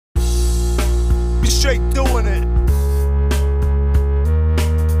straight doing it.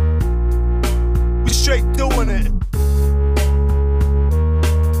 We straight doing it.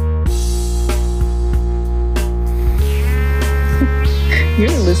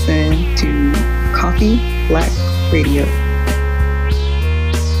 You're listening to Coffee Black Radio.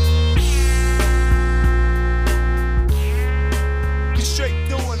 We straight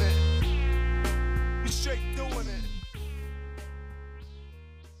doing it. We straight doing it.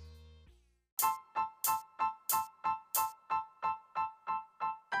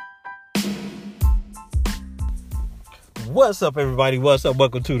 What's up, everybody? What's up?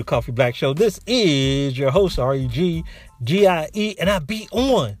 Welcome to the Coffee Black Show. This is your host, REGGIE, and I be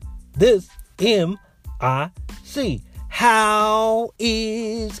on this MIC. How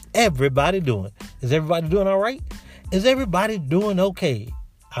is everybody doing? Is everybody doing all right? Is everybody doing okay?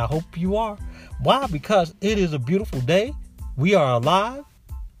 I hope you are. Why? Because it is a beautiful day. We are alive.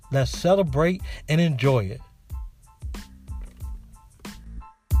 Let's celebrate and enjoy it.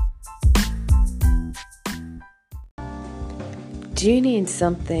 Do you need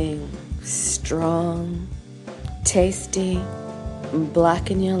something strong, tasty, black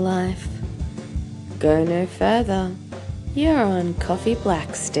in your life? Go no further. You're on Coffee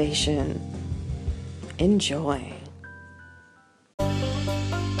Black Station. Enjoy.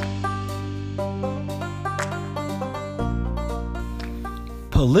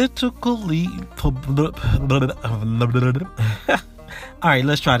 Politically... All right,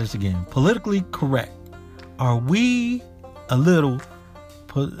 let's try this again. Politically correct. Are we a little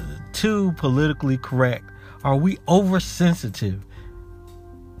too politically correct? Are we oversensitive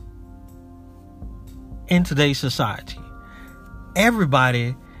in today's society?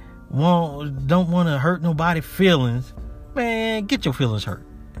 Everybody don't want to hurt nobody's feelings. Man, get your feelings hurt.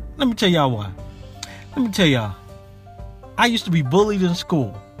 Let me tell y'all why. I used to be bullied in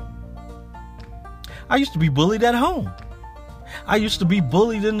school. I used to be bullied at home. I used to be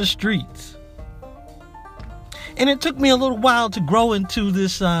bullied in the streets. And it took me a little while to grow into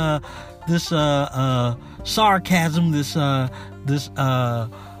this sarcasm, this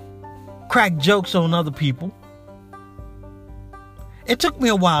crack jokes on other people. It took me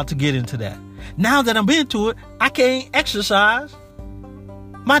a while to get into that. Now that I'm into it, I can't exercise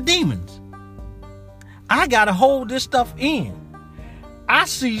my demons. I gotta hold this stuff in. I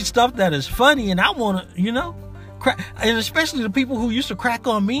see stuff that is funny and I wanna, crack, and especially the people who used to crack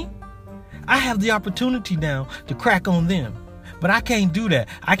on me. I have the opportunity now to crack on them, but I can't do that.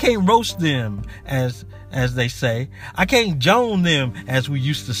 I can't roast them, as they say. I can't Joan them, as we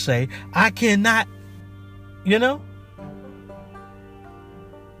used to say. I cannot, and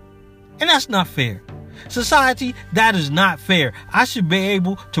that's not fair. Society, that is not fair. I should be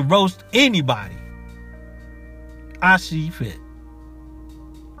able to roast anybody I see fit,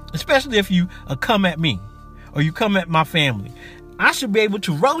 especially if you come at me or you come at my family. I should be able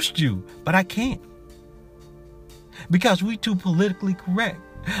to roast you, but I can't. Because we too politically correct.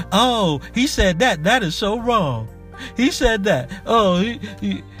 Oh, he said that. That is so wrong. He said that. Oh,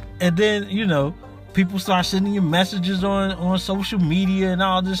 and then, people start sending you messages on social media and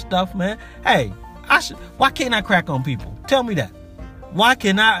all this stuff, man. Hey, why can't I crack on people? Tell me that. Why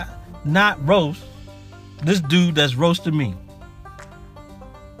can I not roast this dude that's roasting me?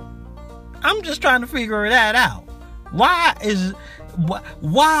 I'm just trying to figure that out. Why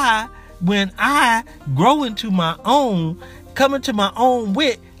when I grow into my own, come into my own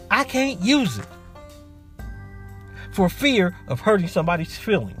wit, I can't use it for fear of hurting somebody's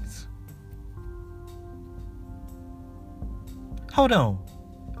feelings? Hold on.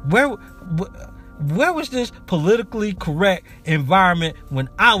 Where was this politically correct environment when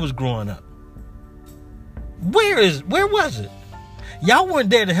I was growing up? Where was it? Y'all weren't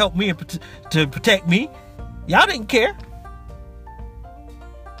there to help me and to protect me. Y'all didn't care.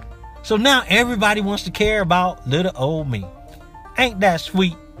 So now everybody wants to care about little old me. Ain't that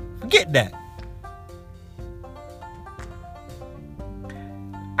sweet? Forget that.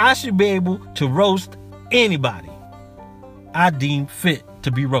 I should be able to roast anybody I deem fit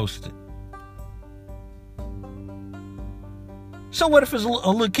to be roasted. So what if it's a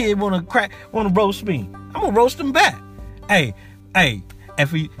little kid want to roast me? I'm gonna roast him back. Hey,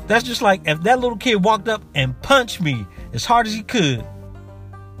 that's just like if that little kid walked up and punched me as hard as he could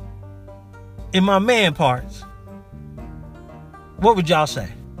in my man parts, what would y'all say?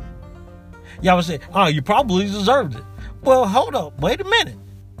 Y'all would say, oh, you probably deserved it. Well, hold up, wait a minute.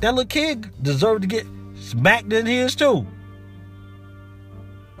 That little kid deserved to get smacked in his too.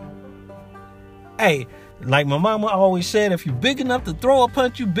 Hey, like my mama always said, if you're big enough to throw a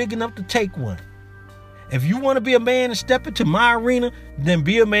punch, you're big enough to take one. If you want to be a man and step into my arena, then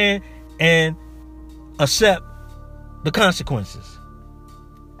be a man and accept the consequences.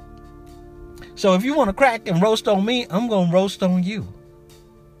 So if you want to crack and roast on me, I'm going to roast on you.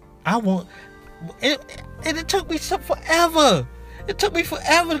 I want it. And it took me forever. It took me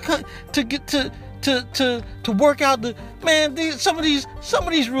forever to get to work out the man. Some of these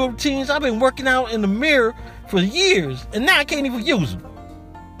routines I've been working out in the mirror for years, and now I can't even use them.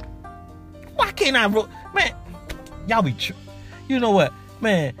 Why can't I? Man, y'all be you know what,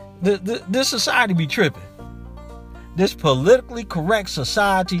 man? This society be tripping. This politically correct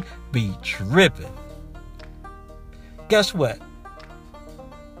society be tripping. Guess what?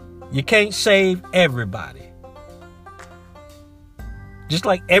 You can't save everybody. Just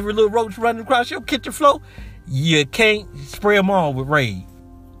like every little roach running across your kitchen floor, you can't spray them all with Raid.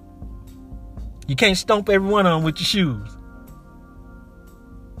 You can't stomp every one of them with your shoes.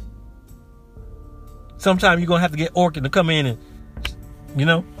 Sometimes you're going to have to get Orkin to come in and,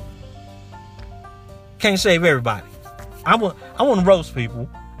 can't save everybody. I want to roast people.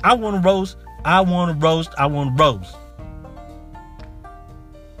 I want to roast.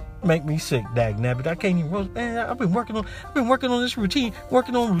 Make me sick, dag nabbit. I can't even roast. Man, I've been working on this routine,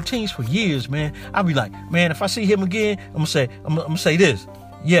 working on routines for years, man. I'll be like, man, if I see him again, I'm gonna say this.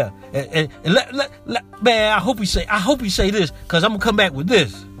 Yeah. And man, I hope he say this, cause I'm gonna come back with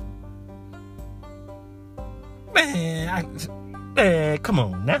this. Man, come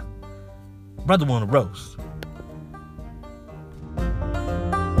on now. Brother wanna roast.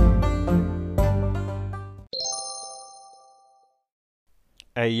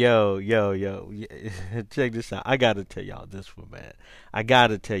 Hey, yo. Check this out. I gotta tell y'all this one, man.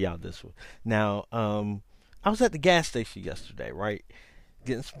 Now, I was at the gas station yesterday, right?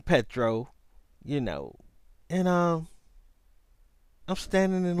 Getting some petrol, and I'm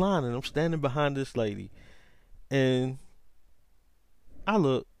standing in line, and I'm standing behind this lady, and I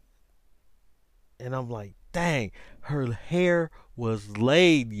look, and I'm like, dang, her hair was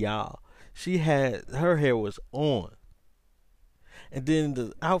laid, y'all. Her hair was on. And then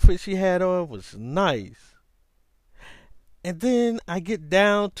the outfit she had on was nice. And then I get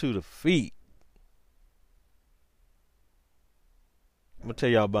down to the feet. I'm going to tell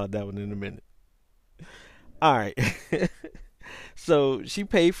y'all about that one in a minute. All right. So she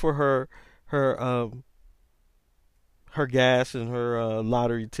paid for her gas and her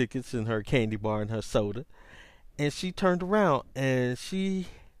lottery tickets and her candy bar and her soda. And she turned around and she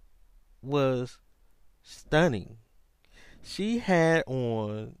was stunning. She had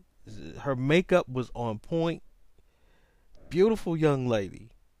on, her makeup was on point. Beautiful young lady.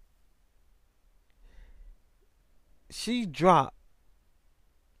 She dropped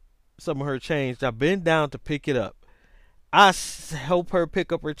some of her change. I bent down to pick it up. I help her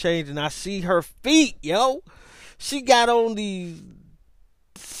pick up her change, and I see her feet, yo. She got on these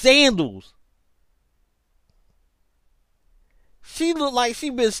sandals. She looked like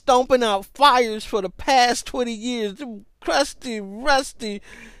she been stomping out fires for the past 20 years. Them crusty, rusty,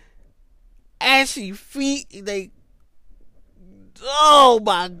 ashy feet. Oh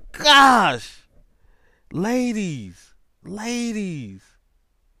my gosh. Ladies.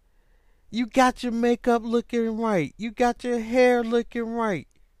 You got your makeup looking right. You got your hair looking right.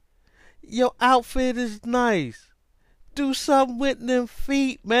 Your outfit is nice. Do something with them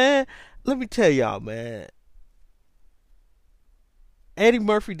feet, man. Let me tell y'all, man. Eddie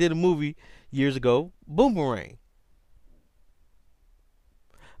Murphy did a movie years ago, Boomerang.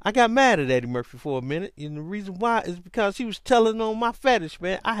 I got mad at Eddie Murphy for a minute, and the reason why is because he was telling on my fetish,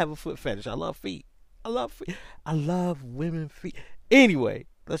 man. I have a foot fetish. I love feet. I love women's feet. Anyway,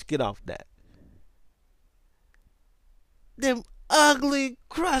 let's get off that. Them ugly,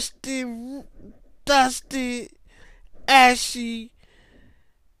 crusty, dusty, ashy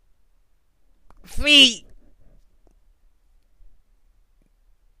feet.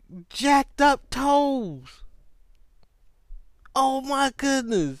 Jacked up toes. Oh my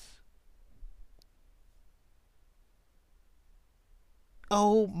goodness.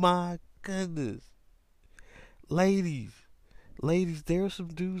 Oh my goodness. Ladies, there are some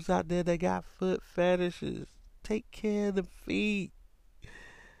dudes out there that got foot fetishes. Take care of the feet.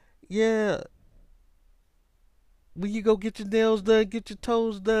 Yeah. When you go get your nails done, get your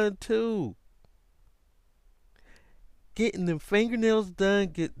toes done too. Getting them fingernails done,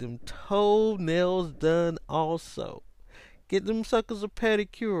 get them toenails done also. Get them suckers a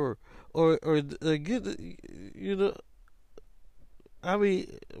pedicure or get,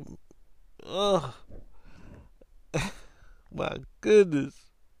 my goodness.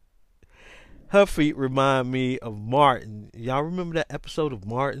 Her feet remind me of Martin. Y'all remember that episode of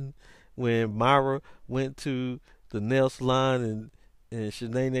Martin when Myra went to the nail salon And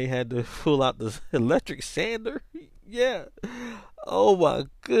Shanae had to pull out the electric sander. Yeah. Oh my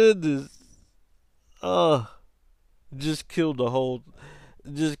goodness. Just killed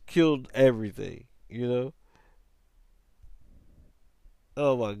everything, you know?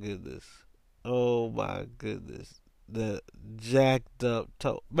 Oh my goodness. Oh my goodness. The jacked up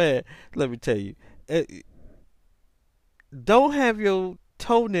toe. Man, let me tell you. Don't have your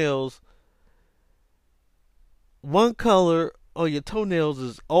toenails one color on your toenails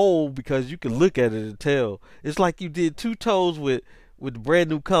is old because you can look at it and tell. It's like you did two toes with brand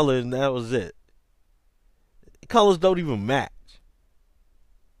new color and that was it. Colors don't even match.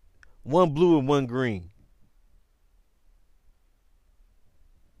 One blue and one green.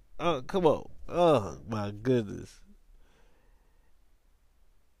 Oh, come on. Oh, my goodness.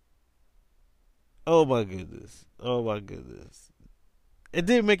 Oh, my goodness. Oh, my goodness. It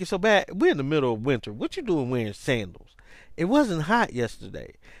didn't make it so bad. We're in the middle of winter. What you doing wearing sandals? It wasn't hot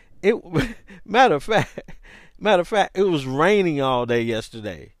yesterday. Matter of fact, it was raining all day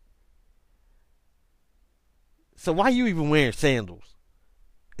yesterday. So why you even wearing sandals?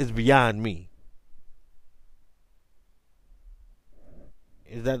 It's beyond me.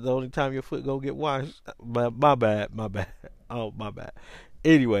 Is that the only time your foot gonna get washed? My bad. Oh, my bad.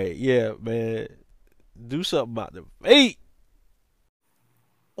 Anyway, yeah, man. Do something about the feet.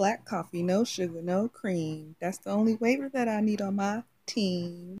 Black coffee, no sugar, no cream. That's the only waiver that I need on my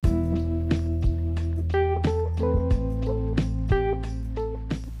team.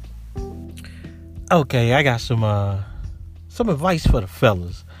 Okay, I got some advice for the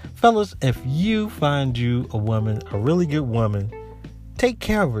fellas. Fellas, if you find you a woman, a really good woman, take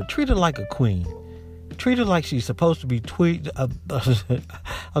care of her. Treat her like a queen. Treat her like she's supposed to be tweeted. I was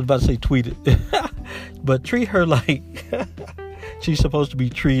about to say tweeted. But treat her like she's supposed to be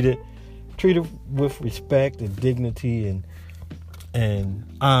treated. Treat her with respect and dignity and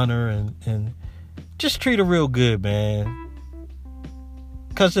honor and just treat her real good, man.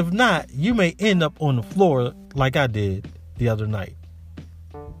 Because if not, you may end up on the floor like I did the other night.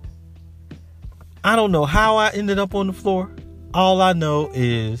 I don't know how I ended up on the floor. All I know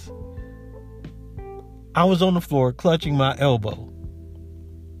is I was on the floor clutching my elbow,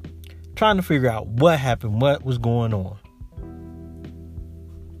 trying to figure out what happened, what was going on.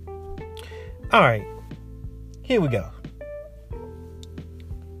 All right, here we go.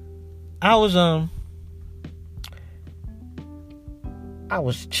 I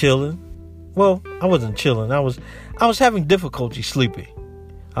was chilling. Well, I wasn't chilling. I was having difficulty sleeping.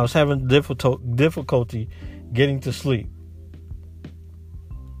 I was having difficulty getting to sleep.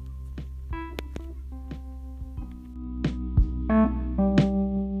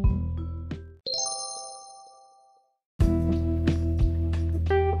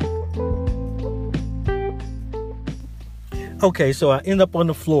 Okay, so I end up on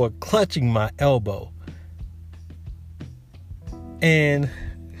the floor clutching my elbow. And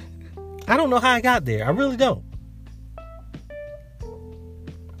I don't know how I got there. I really don't.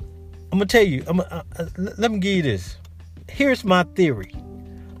 I'm going to tell you. Let me give you this. Here's my theory.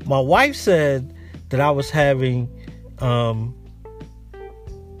 My wife said that I was having, I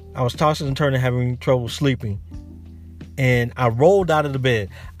was tossing and turning, having trouble sleeping. And I rolled out of the bed.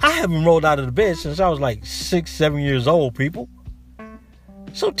 I haven't rolled out of the bed since I was like 6-7 years old, people.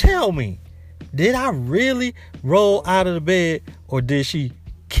 So tell me, did I really roll out of the bed or did she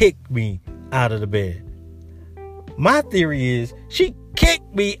kick me out of the bed? My theory is she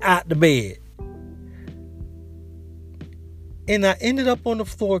kicked me out the bed. And I ended up on the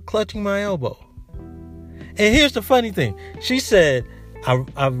floor clutching my elbow. And here's the funny thing. She said, I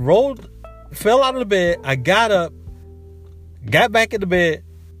fell out of the bed. I got up, got back in the bed,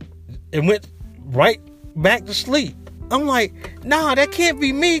 and went right back to sleep. I'm like, nah, that can't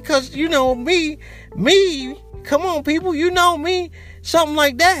be me, because, you know, me, come on, people, you know me. Something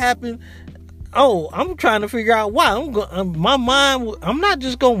like that happened. Oh, I'm trying to figure out why. My mind, I'm not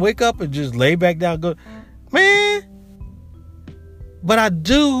just going to wake up and just lay back down and go, man. But I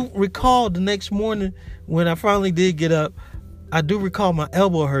do recall the next morning when I finally did get up, I do recall my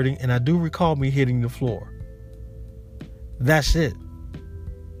elbow hurting, and I do recall me hitting the floor. That's it.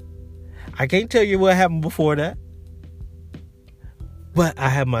 I can't tell you what happened before that. But I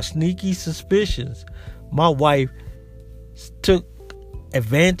have my sneaky suspicions. My wife took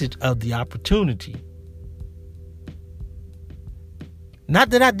advantage of the opportunity. Not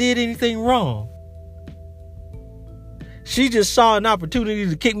that I did anything wrong. She just saw an opportunity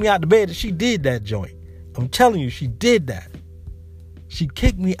to kick me out of bed, and she did that joint. I'm telling you, she did that. She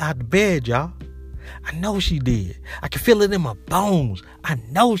kicked me out of bed, y'all. I know she did. I can feel it in my bones. I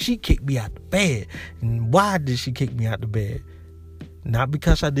know she kicked me out of bed. And why did she kick me out of bed? Not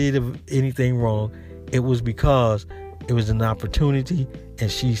because I did anything wrong. It was because it was an opportunity and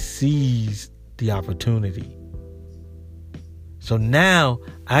she seized the opportunity. So now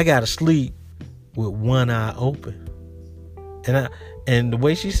I got to sleep with one eye open. And the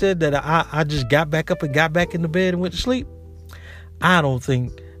way she said that I just got back up and got back in the bed and went to sleep, I don't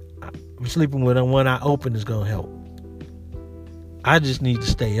think sleeping with one eye open is going to help. I just need to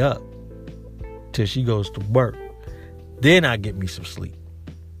stay up till she goes to work. Then I get me some sleep.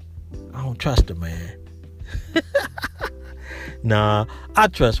 I don't trust her, man. Nah, I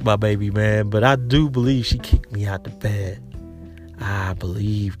trust my baby, man, but I do believe she kicked me out the bed. I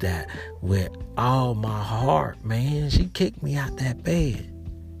believe that with all my heart, man. She kicked me out that bed.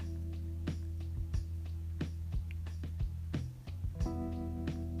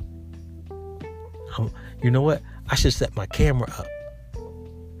 You know what? I should set my camera up.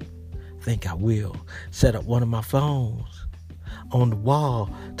 I think I will. Set up one of my phones on the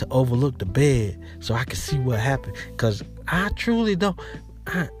wall to overlook the bed so I can see what happened. Because I truly don't.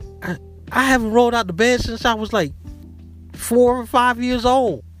 I haven't rolled out the bed since I was like 4 or 5 years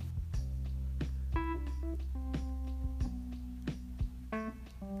old.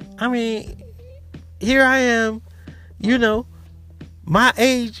 I mean, here I am, my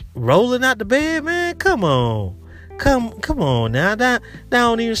age, rolling out the bed, man. Come on. Come on now. That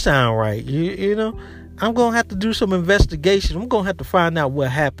don't even sound right. You know, I'm going to have to do some investigation. I'm going to have to find out what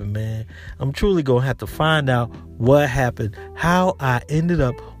happened, man. I'm truly going to have to find out what happened, how I ended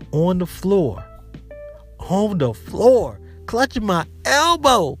up on the floor, clutching my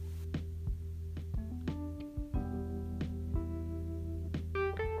elbow.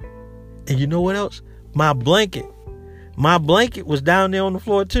 And you know what else? My blanket was down there on the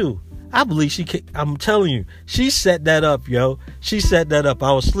floor too. I believe I'm telling you, she set that up, yo. She set that up.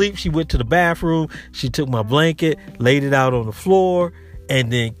 I was asleep. She went to the bathroom. She took my blanket, laid it out on the floor,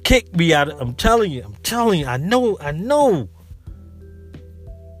 and then kicked me out. I'm telling you, I know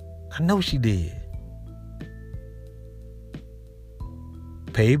she did.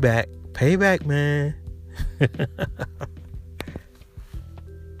 Payback, man.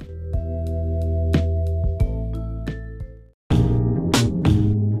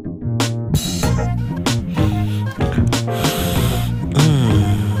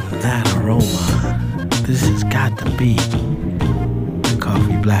 This has got to be the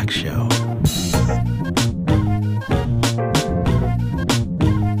Coffee Black Show.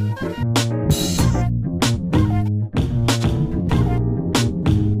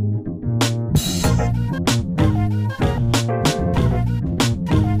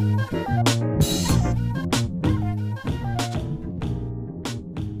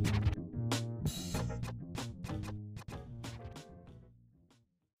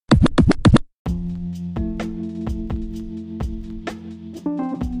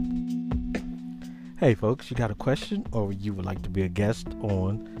 Hey folks, you got a question or you would like to be a guest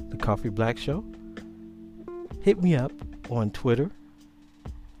on the Coffee Black Show? Hit me up on Twitter.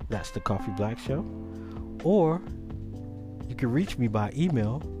 That's the Coffee Black Show. Or you can reach me by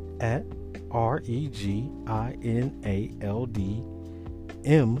email at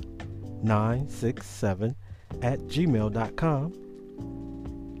reginaldm967@gmail.com.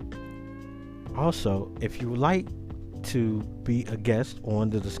 Also, if you would like to be a guest on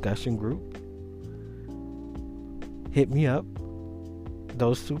the discussion group, hit me up,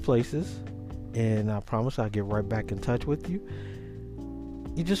 those two places, and I promise I'll get right back in touch with you.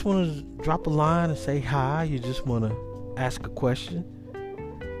 You just want to drop a line and say hi, you just want to ask a question,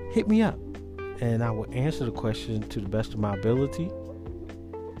 hit me up, and I will answer the question to the best of my ability.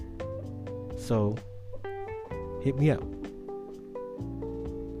 So, hit me up.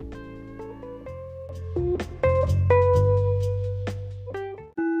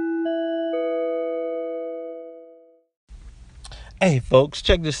 Hey folks,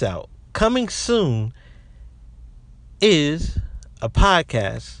 check this out. Coming soon is a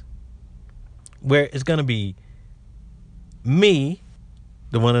podcast where it's going to be me,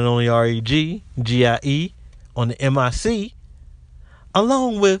 the one and only REGGIE on the MIC,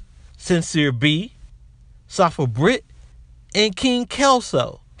 along with Sincere B, Safa Britt, and King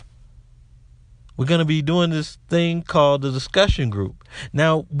Kelso. We're going to be doing this thing called the discussion group.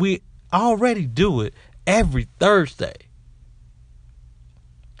 Now, we already do it every Thursday.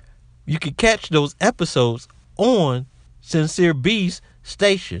 You can catch those episodes on Sincere B's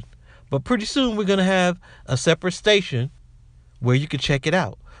station. But pretty soon we're going to have a separate station where you can check it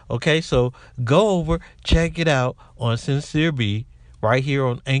out. Okay, so go over, check it out on Sincere B right here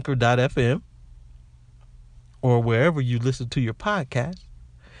on Anchor.fm or wherever you listen to your podcast.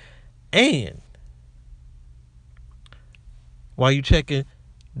 And while you checking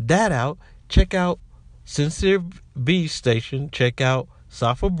that out, check out Sincere B Station. Check out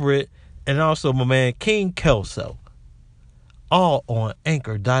Safa Brit. And also my man King Kelso. All on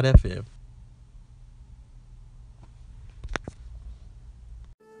Anchor.fm.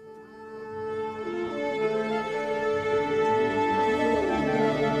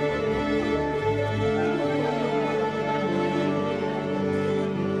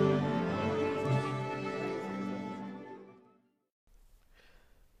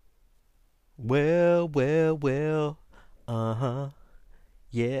 Well.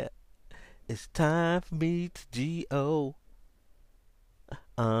 Yeah. It's time for me to G.O.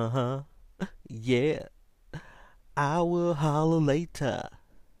 Yeah. I will holler later.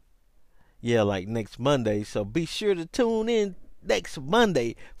 Yeah, like next Monday. So be sure to tune in next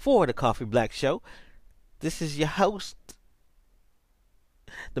Monday for the Coffee Black Show. This is your host,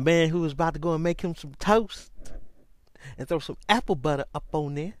 the man who is about to go and make him some toast and throw some apple butter up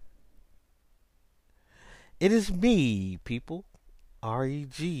on there. It is me, people.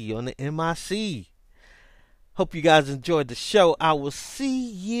 REG on the MIC. Hope you guys enjoyed the show. I will see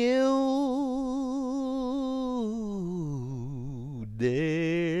you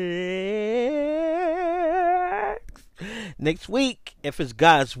next week, if it's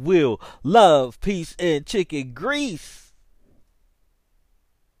God's will. Love, peace, and chicken grease.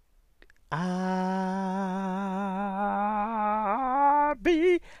 I'll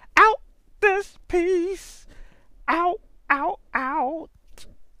be out this piece. Out.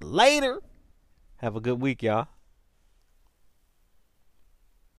 Later. Have a good week, y'all.